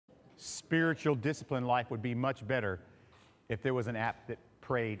spiritual discipline life would be much better if there was an app that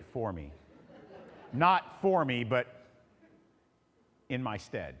prayed for me. Not for me, but in my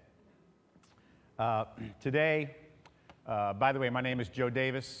stead. Today, by the way, my name is Joe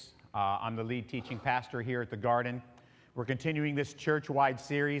Davis. I'm the lead teaching pastor here at the Garden. We're continuing this church-wide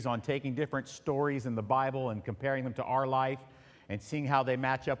series on taking different stories in the Bible and comparing them to our life and seeing how they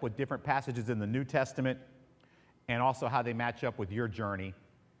match up with different passages in the New Testament and also how they match up with your journey,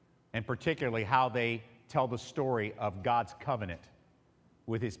 and particularly how they tell the story of God's covenant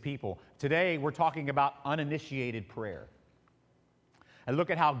with His people. Today, we're talking about uninitiated prayer. And look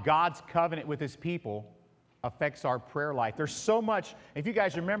at how God's covenant with His people affects our prayer life. There's so much. If you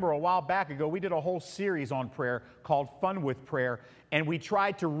guys remember, a while back ago, we did a whole series on prayer called Fun with Prayer, and we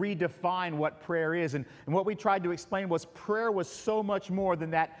tried to redefine what prayer is. And what we tried to explain was prayer was so much more than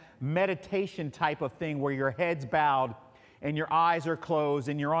that meditation type of thing where your head's bowed and your eyes are closed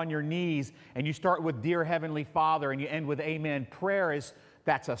and you're on your knees and you start with Dear Heavenly Father and you end with Amen.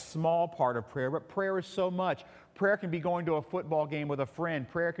 That's a small part of prayer, but prayer is so much. Prayer can be going to a football game with a friend.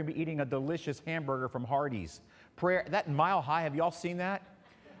 Prayer can be eating a delicious hamburger from Hardee's. Prayer, that Mile High, have y'all seen that?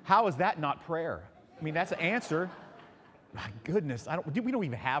 How is that not prayer? I mean, that's an answer. My goodness, we don't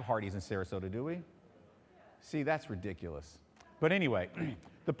even have Hardee's in Sarasota, do we? See, that's ridiculous. But anyway,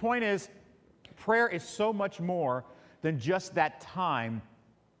 the point is, prayer is so much more than just that time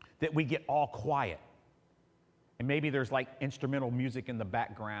that we get all quiet. And maybe there's like instrumental music in the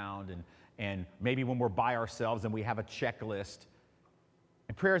background, and maybe when we're by ourselves and we have a checklist.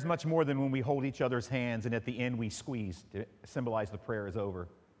 And prayer is much more than when we hold each other's hands and at the end we squeeze to symbolize the prayer is over.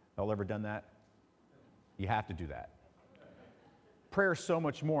 Y'all ever done that? You have to do that. Prayer is so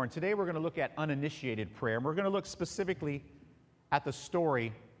much more. And today we're going to look at uninitiated prayer. And we're going to look specifically at the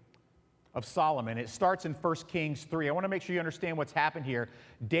story of Solomon. It starts in 1 Kings 3. I want to make sure you understand what's happened here.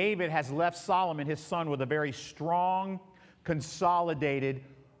 David has left Solomon, his son, with a very strong, consolidated,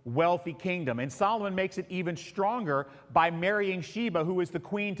 wealthy kingdom. And Solomon makes it even stronger by marrying Sheba, who is the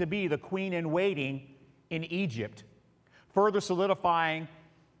queen-to-be, the queen in waiting in Egypt, further solidifying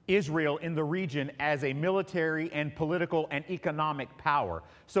Israel in the region as a military and political and economic power.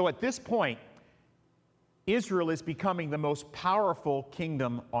 So at this point, Israel is becoming the most powerful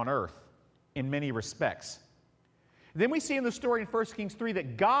kingdom on earth in many respects. Then we see in the story in 1 Kings 3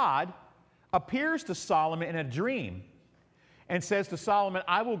 that God appears to Solomon in a dream and says to Solomon,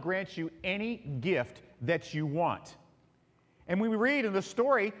 I will grant you any gift that you want. And when we read in the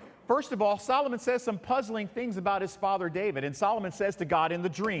story, first of all, Solomon says some puzzling things about his father David. And Solomon says to God in the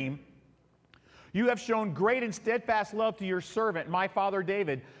dream, you have shown great and steadfast love to your servant, my father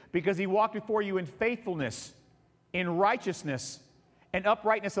David, because he walked before you in faithfulness, in righteousness, and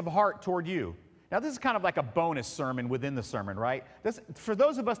uprightness of heart toward you. Now, this is kind of like a bonus sermon within the sermon, right? For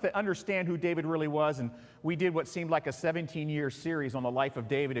those of us that understand who David really was, and we did what seemed like a 17-year series on the life of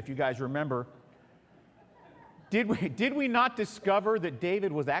David, if you guys remember, did we not discover that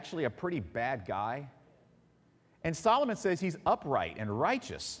David was actually a pretty bad guy? And Solomon says he's upright and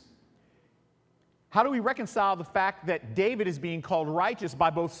righteous. How do we reconcile the fact that David is being called righteous by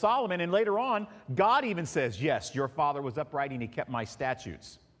both Solomon, and later on, God even says, yes, your father was upright and he kept my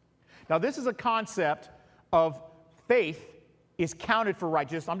statutes. Now, this is a concept of faith is counted for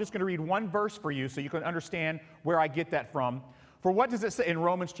righteousness. I'm just going to read one verse for you so you can understand where I get that from. For what does it say in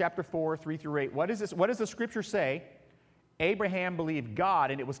Romans chapter 4, 3 through 8? What does the scripture say? Abraham believed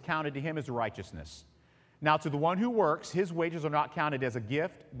God, and it was counted to him as righteousness. Now, to the one who works, his wages are not counted as a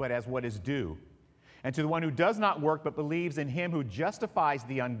gift, but as what is due. And to the one who does not work, but believes in him who justifies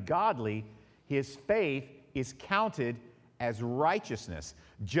the ungodly, his faith is counted as righteousness.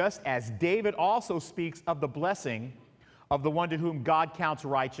 Just as David also speaks of the blessing of the one to whom God counts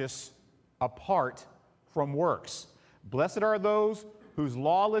righteous apart from works. Blessed are those whose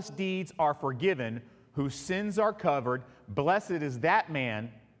lawless deeds are forgiven, whose sins are covered. Blessed is that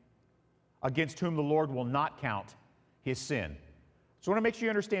man against whom the Lord will not count his sin. So I want to make sure you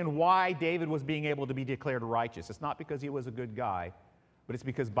understand why David was being able to be declared righteous. It's not because he was a good guy, but it's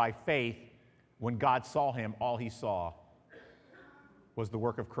because by faith, when God saw him, all he saw was the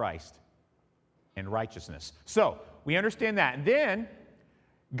work of Christ and righteousness. So we understand that. And then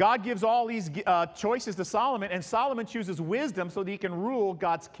God gives all these choices to Solomon, and Solomon chooses wisdom so that he can rule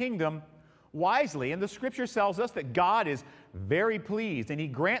God's kingdom wisely. And the scripture tells us that God is very pleased, and he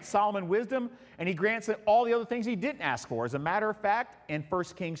grants Solomon wisdom, and he grants all the other things he didn't ask for. As a matter of fact, in 1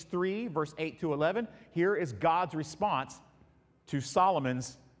 Kings 3, verse 8 to 11, here is God's response to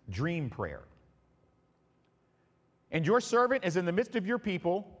Solomon's dream prayer. And your servant is in the midst of your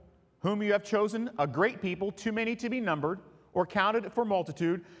people, whom you have chosen, a great people, too many to be numbered. or counted it for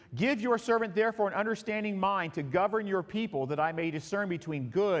multitude. Give your servant therefore an understanding mind to govern your people, that I may discern between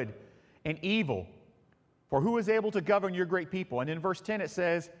good and evil. For who is able to govern your great people? And in verse 10 it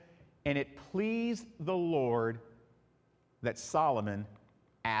says, and it pleased the Lord that Solomon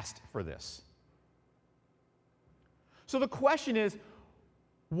asked for this. So the question is,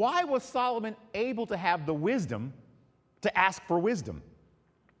 why was Solomon able to have the wisdom to ask for wisdom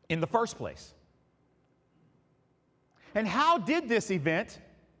in the first place? And how did this event,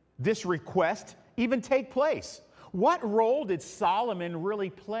 this request, even take place? What role did Solomon really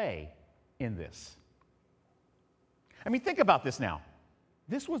play in this? I mean, think about this now.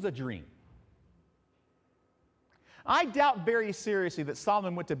 This was a dream. I doubt very seriously that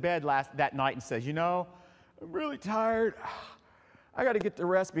Solomon went to bed that night and says, you know, I'm really tired. I got to get to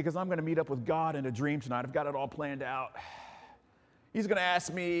rest because I'm going to meet up with God in a dream tonight. I've got it all planned out. He's going to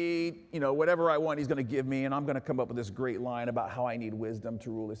ask me, whatever I want, he's going to give me, and I'm going to come up with this great line about how I need wisdom to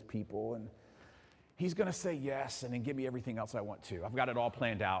rule his people. And he's going to say yes and then give me everything else I want to. I've got it all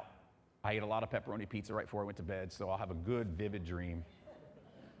planned out. I ate a lot of pepperoni pizza right before I went to bed, so I'll have a good, vivid dream.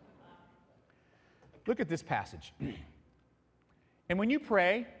 Look at this passage. And when you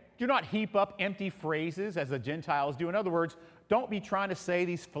pray, do not heap up empty phrases as the Gentiles do. In other words, don't be trying to say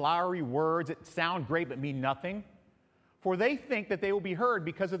these flowery words that sound great but mean nothing. For they think that they will be heard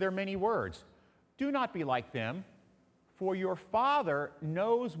because of their many words. Do not be like them, for your Father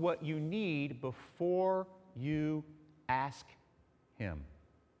knows what you need before you ask him.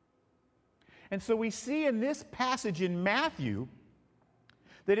 And so we see in this passage in Matthew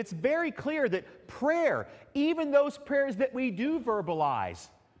that it's very clear that prayer, even those prayers that we do verbalize,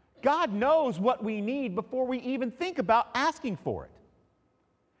 God knows what we need before we even think about asking for it.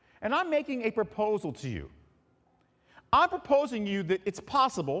 And I'm making a proposal to you. I'm proposing to you that it's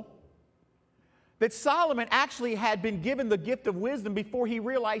possible that Solomon actually had been given the gift of wisdom before he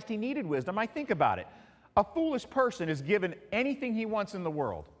realized he needed wisdom. I think about it. A foolish person is given anything he wants in the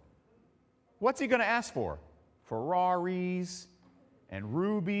world. What's he going to ask for? Ferraris and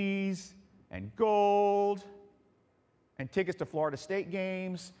rubies and gold and tickets to Florida State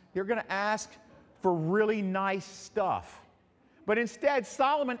games. They're going to ask for really nice stuff. But instead,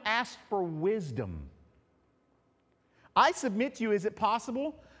 Solomon asked for wisdom. I submit to you, is it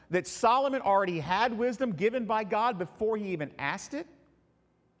possible that Solomon already had wisdom given by God before he even asked it?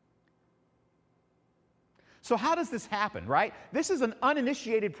 So how does this happen, right? This is an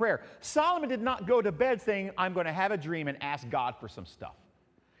uninitiated prayer. Solomon did not go to bed saying, I'm going to have a dream and ask God for some stuff.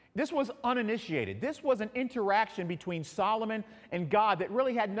 This was uninitiated. This was an interaction between Solomon and God that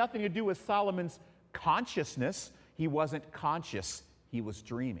really had nothing to do with Solomon's consciousness. He wasn't conscious. He was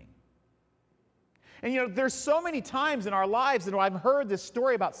dreaming. And there's so many times in our lives that I've heard this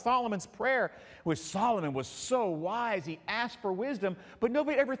story about Solomon's prayer, where Solomon was so wise, he asked for wisdom, but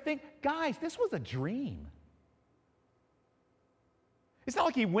nobody ever think, guys, this was a dream. It's not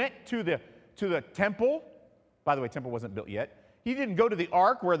like he went to the temple. By the way, temple wasn't built yet. He didn't go to the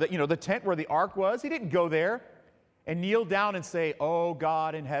ark where the tent where the ark was. He didn't go there and kneel down and say, oh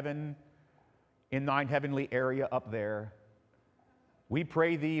God in heaven, in thine heavenly area up there, we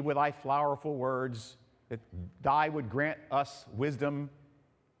pray thee with thy flowerful words that thy would grant us wisdom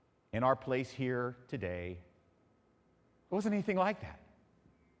in our place here today. It wasn't anything like that.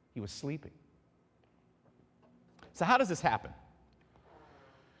 He was sleeping. So how does this happen?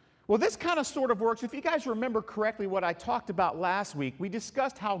 Well, this kind of sort of works. If you guys remember correctly what I talked about last week, we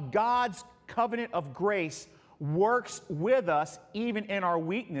discussed how God's covenant of grace works with us even in our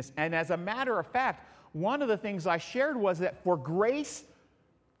weakness. And as a matter of fact, one of the things I shared was that for grace,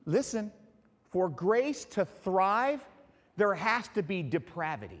 listen, for grace to thrive, there has to be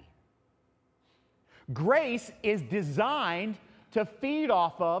depravity. Grace is designed to feed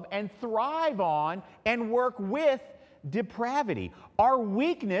off of and thrive on and work with depravity. Our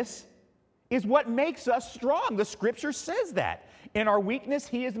weakness is what makes us strong. The scripture says that. In our weakness,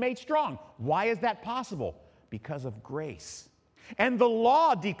 he is made strong. Why is that possible? Because of grace. And the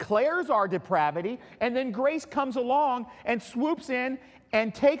law declares our depravity, and then grace comes along and swoops in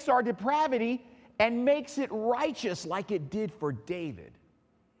and takes our depravity and makes it righteous like it did for David.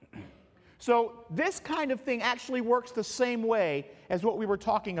 So this kind of thing actually works the same way as what we were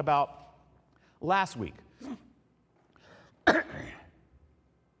talking about last week.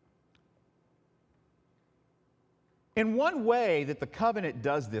 In one way that the covenant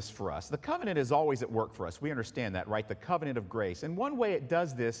does this for us, the covenant is always at work for us. We understand that, right? The covenant of grace. And one way it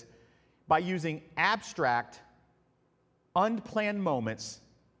does this by using abstract, unplanned moments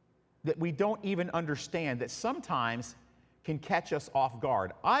that we don't even understand, that sometimes can catch us off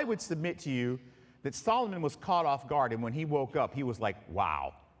guard. I would submit to you that Solomon was caught off guard, and when he woke up, he was like,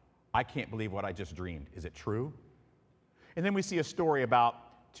 wow, I can't believe what I just dreamed. Is it true? And then we see a story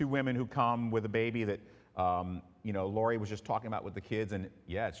about two women who come with a baby that, Lori was just talking about with the kids, and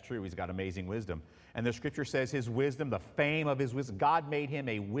yeah, it's true. He's got amazing wisdom. And the scripture says his wisdom, the fame of his wisdom, God made him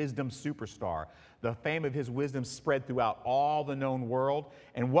a wisdom superstar. The fame of his wisdom spread throughout all the known world.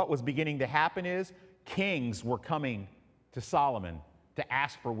 And what was beginning to happen is kings were coming to Solomon to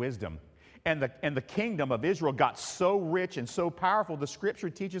ask for wisdom. And the kingdom of Israel got so rich and so powerful, the scripture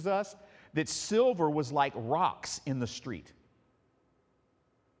teaches us that silver was like rocks in the street.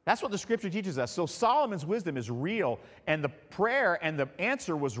 That's what the scripture teaches us. So Solomon's wisdom is real, and the prayer and the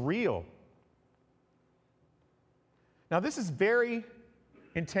answer was real. Now, this is very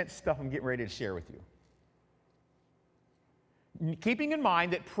intense stuff I'm getting ready to share with you. Keeping in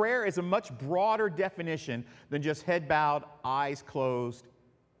mind that prayer is a much broader definition than just head bowed, eyes closed,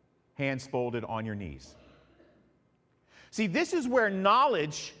 hands folded on your knees. See, this is where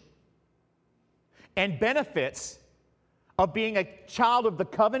knowledge and benefits of being a child of the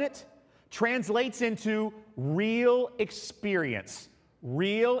covenant translates into real experience,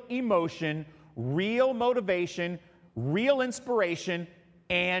 real emotion, real motivation, real inspiration,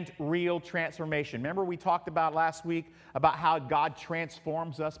 and real transformation. Remember we talked about last week about how God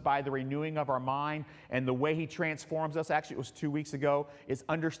transforms us by the renewing of our mind, and the way he transforms us, actually it was 2 weeks ago, is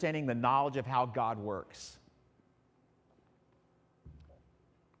understanding the knowledge of how God works.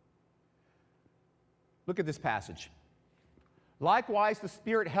 Look at this passage. Likewise, the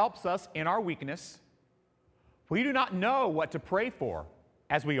Spirit helps us in our weakness. We do not know what to pray for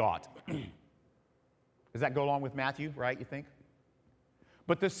as we ought. Does that go along with Matthew, right, you think?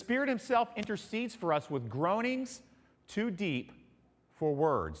 But the Spirit himself intercedes for us with groanings too deep for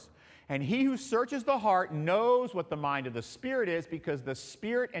words. And he who searches the heart knows what the mind of the Spirit is, because the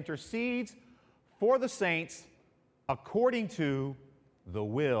Spirit intercedes for the saints according to the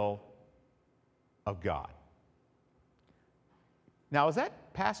will of God. Now, is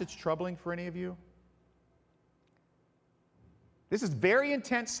that passage troubling for any of you? This is very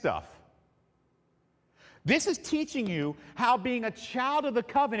intense stuff. This is teaching you how being a child of the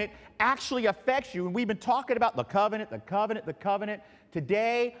covenant actually affects you. And we've been talking about the covenant, the covenant, the covenant.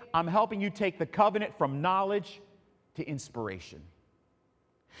 Today, I'm helping you take the covenant from knowledge to inspiration.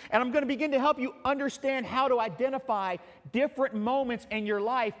 And I'm going to begin to help you understand how to identify different moments in your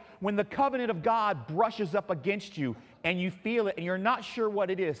life when the covenant of God brushes up against you and you feel it and you're not sure what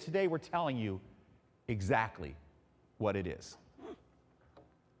it is. Today, we're telling you exactly what it is.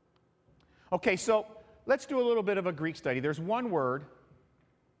 Okay, so let's do a little bit of a Greek study. There's one word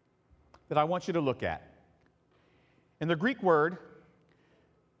that I want you to look at. And the Greek word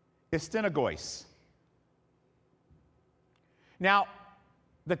is stenegois. Now,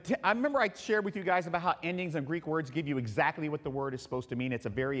 I remember I shared with you guys about how endings on Greek words give you exactly what the word is supposed to mean. It's a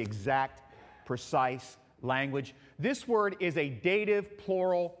very exact, precise language. This word is a dative,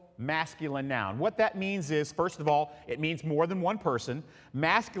 plural, masculine noun. What that means is, first of all, it means more than one person.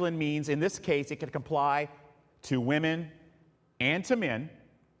 Masculine means, in this case, it can apply to women and to men.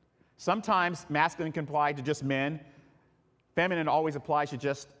 Sometimes masculine can apply to just men. Feminine always applies to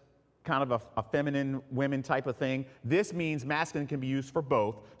just kind of a feminine women type of thing. This means masculine can be used for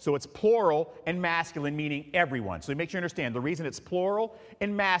both. So it's plural and masculine, meaning everyone. So make sure you understand the reason it's plural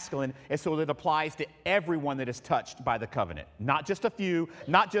and masculine is so that it applies to everyone that is touched by the covenant. Not just a few,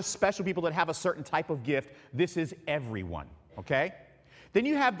 not just special people that have a certain type of gift. This is everyone, okay? Then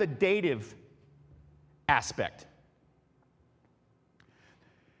you have the dative aspect.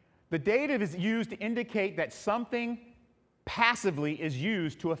 The dative is used to indicate that something passively is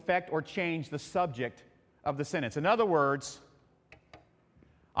used to affect or change the subject of the sentence. In other words,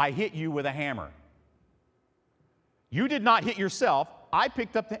 I hit you with a hammer. You did not hit yourself. I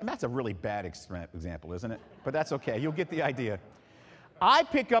picked up the... That's a really bad example, isn't it? But that's okay. You'll get the idea. I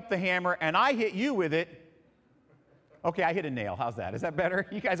pick up the hammer and I hit you with it. Okay, I hit a nail. How's that? Is that better?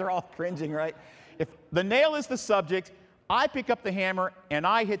 You guys are all cringing, right? If the nail is the subject, I pick up the hammer and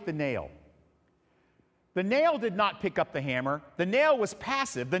I hit the nail. The nail did not pick up the hammer. The nail was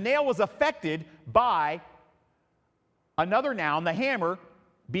passive. The nail was affected by another noun, the hammer,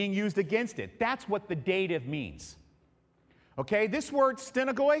 being used against it. That's what the dative means. Okay, this word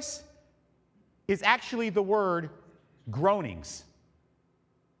stenegois is actually the word groanings.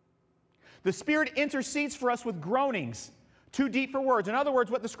 The Spirit intercedes for us with groanings, too deep for words. In other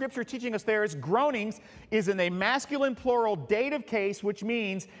words, what the Scripture is teaching us there is groanings is in a masculine plural dative case, which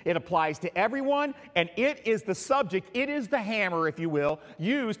means it applies to everyone, and it is the subject, it is the hammer, if you will,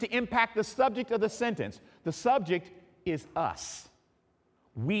 used to impact the subject of the sentence. The subject is us.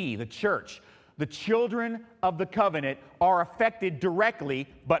 We, the church. The children of the covenant are affected directly,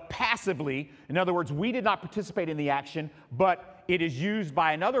 but passively. In other words, we did not participate in the action, but it is used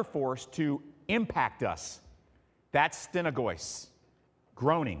by another force to impact us. That's stenagoi,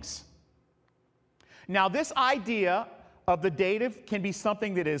 groanings. Now, this idea of the dative can be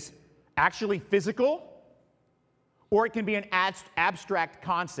something that is actually physical, or it can be an abstract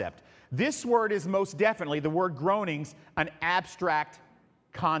concept. This word is most definitely, the word groanings, an abstract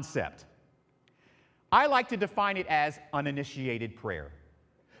concept. I like to define it as uninitiated prayer.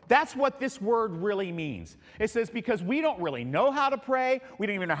 That's what this word really means. It says because we don't really know how to pray, we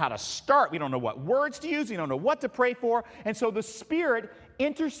don't even know how to start, we don't know what words to use, we don't know what to pray for, and so the Spirit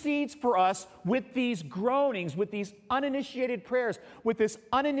intercedes for us with these groanings, with these uninitiated prayers, with this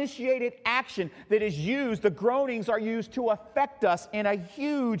uninitiated action that is used. The groanings are used to affect us in a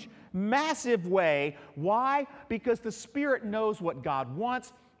huge, massive way. Why? Because the Spirit knows what God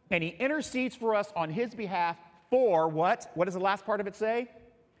wants, and He intercedes for us on His behalf for what? What does the last part of it say?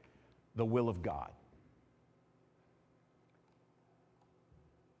 The will of God.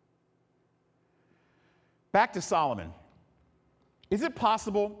 Back to Solomon. Is it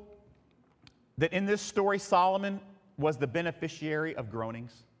possible that in this story Solomon was the beneficiary of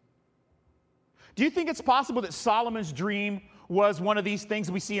groanings? Do you think it's possible that Solomon's dream was one of these things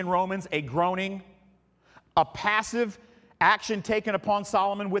we see in Romans, a groaning, a passive action taken upon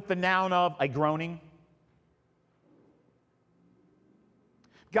Solomon with the noun of a groaning?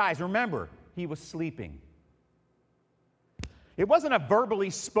 Guys, remember, he was sleeping. It wasn't a verbally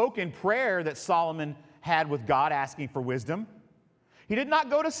spoken prayer that Solomon had with God asking for wisdom. He did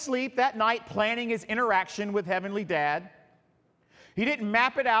not go to sleep that night planning his interaction with Heavenly Dad. He didn't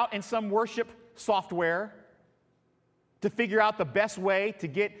map it out in some worship software to figure out the best way to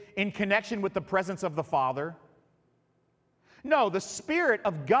get in connection with the presence of the Father. No, the Spirit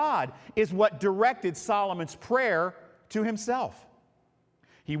of God is what directed Solomon's prayer to himself.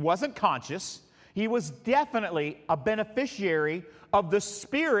 He wasn't conscious. He was definitely a beneficiary of the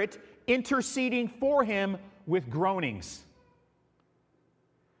Spirit interceding for him with groanings.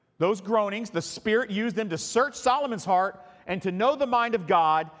 Those groanings, the Spirit used them to search Solomon's heart and to know the mind of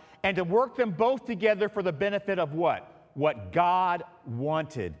God and to work them both together for the benefit of what? What God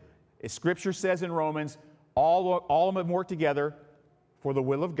wanted. As Scripture says in Romans, all of them work together for the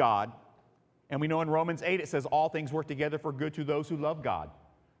will of God. And we know in Romans 8 it says all things work together for good to those who love God,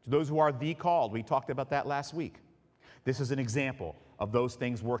 to those who are the called. We talked about that last week. This is an example of those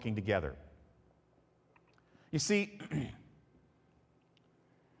things working together. You see,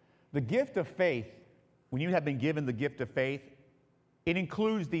 the gift of faith, when you have been given the gift of faith, it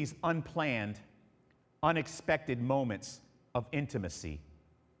includes these unplanned, unexpected moments of intimacy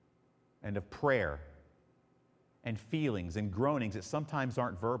and of prayer and feelings and groanings that sometimes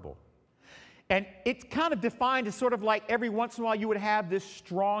aren't verbal. And it's kind of defined as sort of like every once in a while you would have this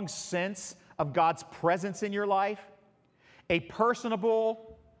strong sense of God's presence in your life, a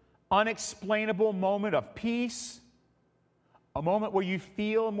personable, unexplainable moment of peace, a moment where you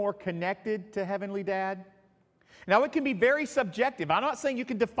feel more connected to Heavenly Dad. Now, it can be very subjective. I'm not saying you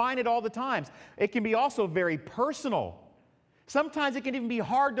can define it all the times. It can be also very personal. Sometimes it can even be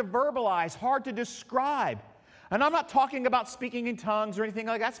hard to verbalize, hard to describe. And I'm not talking about speaking in tongues or anything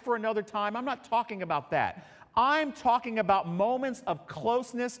like that. That's for another time. I'm not talking about that. I'm talking about moments of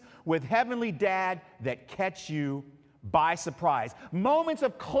closeness with Heavenly Dad that catch you by surprise. Moments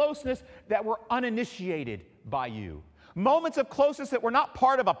of closeness that were uninitiated by you. Moments of closeness that were not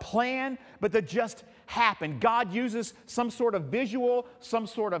part of a plan, but that just happened. God uses some sort of visual, some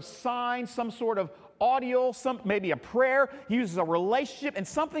sort of sign, some sort of audio, maybe a prayer. He uses a relationship, and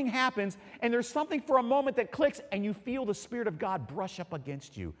something happens, and there's something for a moment that clicks, and you feel the Spirit of God brush up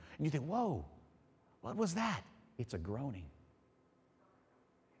against you. And you think, whoa, what was that? It's a groaning.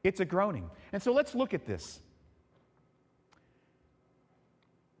 It's a groaning. And so let's look at this.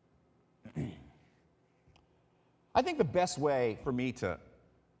 I think the best way for me to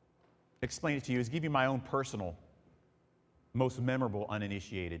explain it to you is give you my own personal, most memorable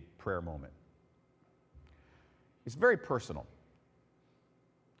uninitiated prayer moment. It's very personal.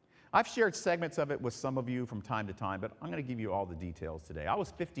 I've shared segments of it with some of you from time to time, but I'm going to give you all the details today. I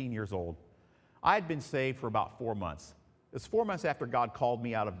was 15 years old. I had been saved for about 4 months. It was 4 months after God called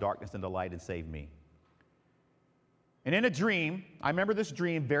me out of darkness into light and saved me. And in a dream, I remember this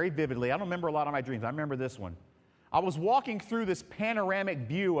dream very vividly. I don't remember a lot of my dreams. I remember this one. I was walking through this panoramic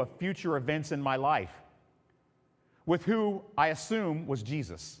view of future events in my life with who I assume was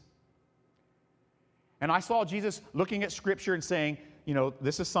Jesus. And I saw Jesus looking at Scripture and saying,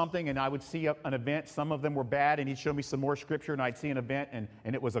 this is something, and I would see an event. Some of them were bad, and he'd show me some more scripture, and I'd see an event, and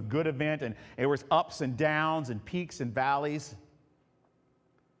it was a good event, and it was ups and downs and peaks and valleys.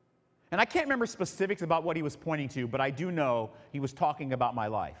 And I can't remember specifics about what he was pointing to, but I do know he was talking about my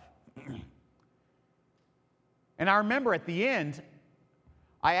life. And I remember at the end,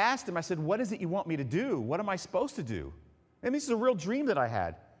 I asked him, I said, what is it you want me to do? What am I supposed to do? And this is a real dream that I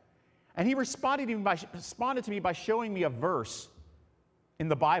had. And he responded to me by showing me a verse in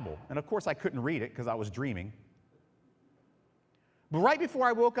the Bible. And of course, I couldn't read it because I was dreaming. But right before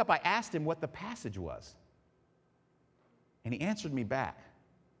I woke up, I asked him what the passage was. And he answered me back.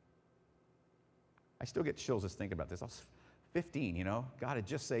 I still get chills just thinking about this. I was 15, God had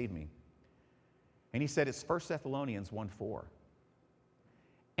just saved me. And he said, it's 1 Thessalonians 1:4.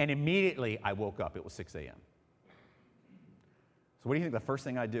 And immediately I woke up. It was 6 a.m. So what do you think the first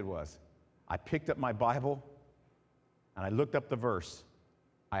thing I did was? I picked up my Bible and I looked up the verse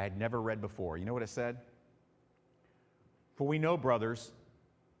I had never read before. You know what it said? For we know, brothers,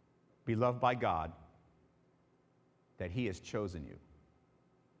 beloved by God, that he has chosen you.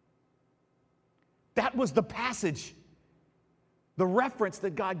 That was the passage, the reference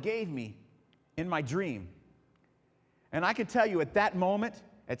that God gave me in my dream. And I can tell you at that moment,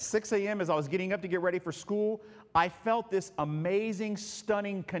 at 6 a.m. as I was getting up to get ready for school, I felt this amazing,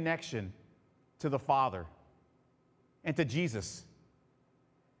 stunning connection to the Father and to Jesus.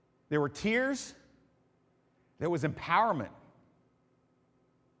 There were tears. There was empowerment.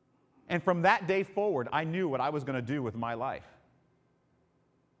 And from that day forward, I knew what I was going to do with my life.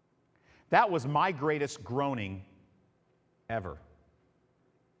 That was my greatest groaning ever.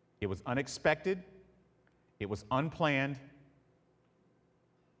 It was unexpected, it was unplanned,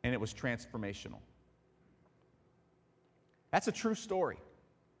 and it was transformational. That's a true story.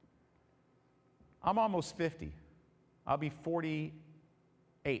 I'm almost 50. I'll be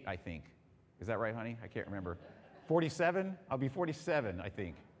 48, I think. Is that right, honey? I can't remember. 47? I'll be 47, I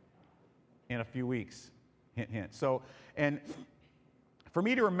think, in a few weeks. Hint, hint. So, and for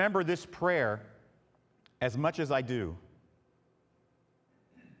me to remember this prayer as much as I do,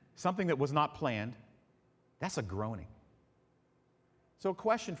 something that was not planned, that's a groaning. So a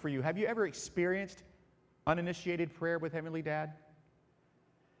question for you, have you ever experienced uninitiated prayer with Heavenly Dad?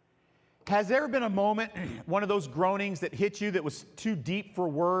 Has there ever been a moment, one of those groanings that hit you that was too deep for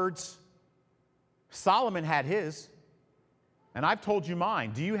words? Solomon had his, and I've told you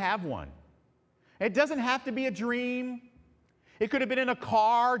mine. Do you have one? It doesn't have to be a dream. It could have been in a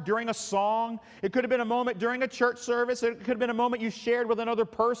car during a song. It could have been a moment during a church service. It could have been a moment you shared with another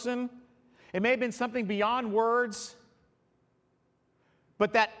person. It may have been something beyond words.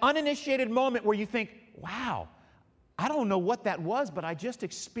 But that uninitiated moment where you think, wow, I don't know what that was, but I just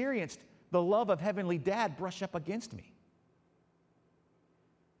experienced the love of Heavenly Dad brush up against me.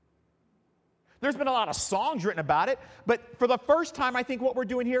 There's been a lot of songs written about it, but for the first time, I think what we're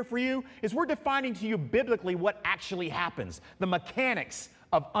doing here for you is we're defining to you biblically what actually happens. The mechanics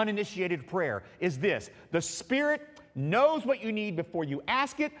of uninitiated prayer is this. The Spirit knows what you need before you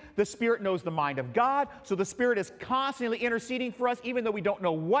ask it. The Spirit knows the mind of God, so the Spirit is constantly interceding for us, even though we don't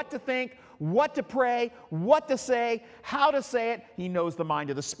know what to think, what to pray, what to say, how to say it. He knows the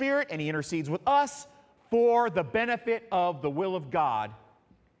mind of the Spirit, and He intercedes with us for the benefit of the will of God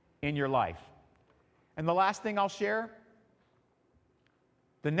in your life. And the last thing I'll share,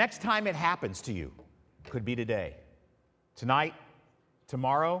 the next time it happens to you, could be today, tonight,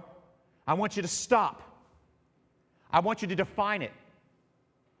 tomorrow, I want you to stop. I want you to define it.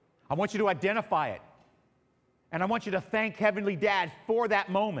 I want you to identify it. And I want you to thank Heavenly Dad for that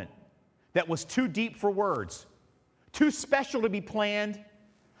moment that was too deep for words, too special to be planned,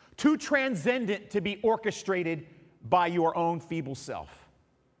 too transcendent to be orchestrated by your own feeble self.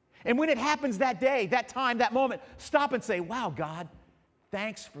 And when it happens that day, that time, that moment, stop and say, wow, God,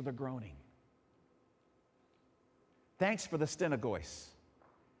 thanks for the groaning. Thanks for the stenegois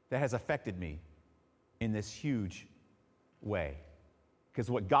that has affected me in this huge way. Because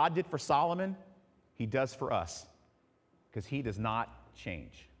what God did for Solomon, He does for us. Because He does not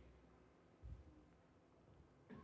change.